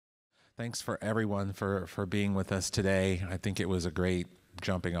Thanks for everyone for being with us today. I think it was a great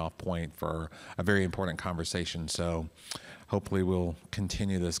jumping off point for a very important conversation. So hopefully we'll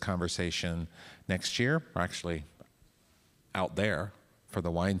continue this conversation next year, or actually out there for the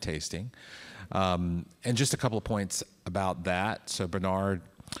wine tasting. And just a couple of points about that. So Bernard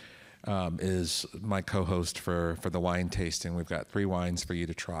is my co-host for the wine tasting. We've got 3 wines for you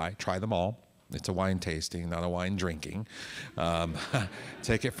to try. Try them all. It's a wine tasting, not a wine drinking.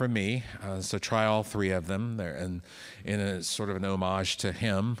 Take it from me. So try all 3 of them. They're in a sort of an homage to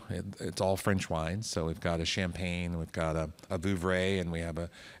him. It's all French wines. So we've got a Champagne, we've got a Vouvray, and we have a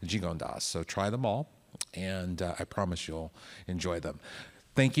Gigondas. So try them all, and I promise you'll enjoy them.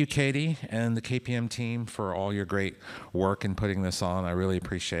 Thank you, Katie, and the KPM team for all your great work in putting this on. I really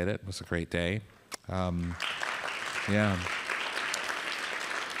appreciate it. It was a great day. Yeah.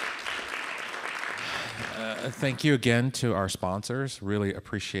 Thank you again to our sponsors. Really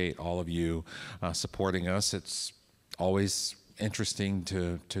appreciate all of you supporting us. It's always interesting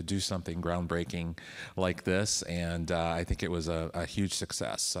to do something groundbreaking like this, and I think it was a huge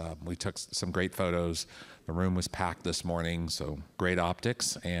success. We took some great photos. The room was packed this morning, so great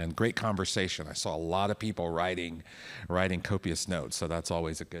optics and great conversation. I saw a lot of people writing copious notes, so that's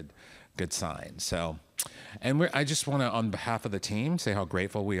always a good sign. So, and I just want to, on behalf of the team, say how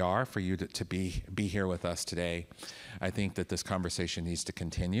grateful we are for you to be here with us today. I think that this conversation needs to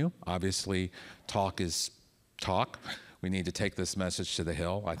continue. Obviously, talk is talk. We need to take this message to the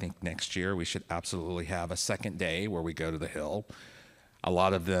Hill. I think next year we should absolutely have a second day where we go to the Hill. A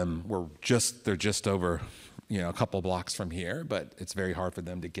lot of them they're just over, a couple blocks from here, but it's very hard for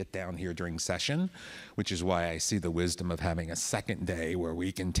them to get down here during session, which is why I see the wisdom of having a second day where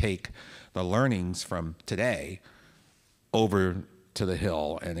we can take the learnings from today over to the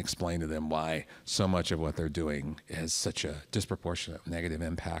Hill and explain to them why so much of what they're doing has such a disproportionate negative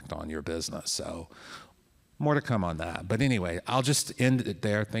impact on your business. So more to come on that. But anyway, I'll just end it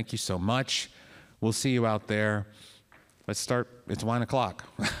there. Thank you so much. We'll see you out there. Let's start. It's wine o'clock.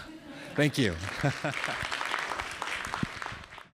 Thank you.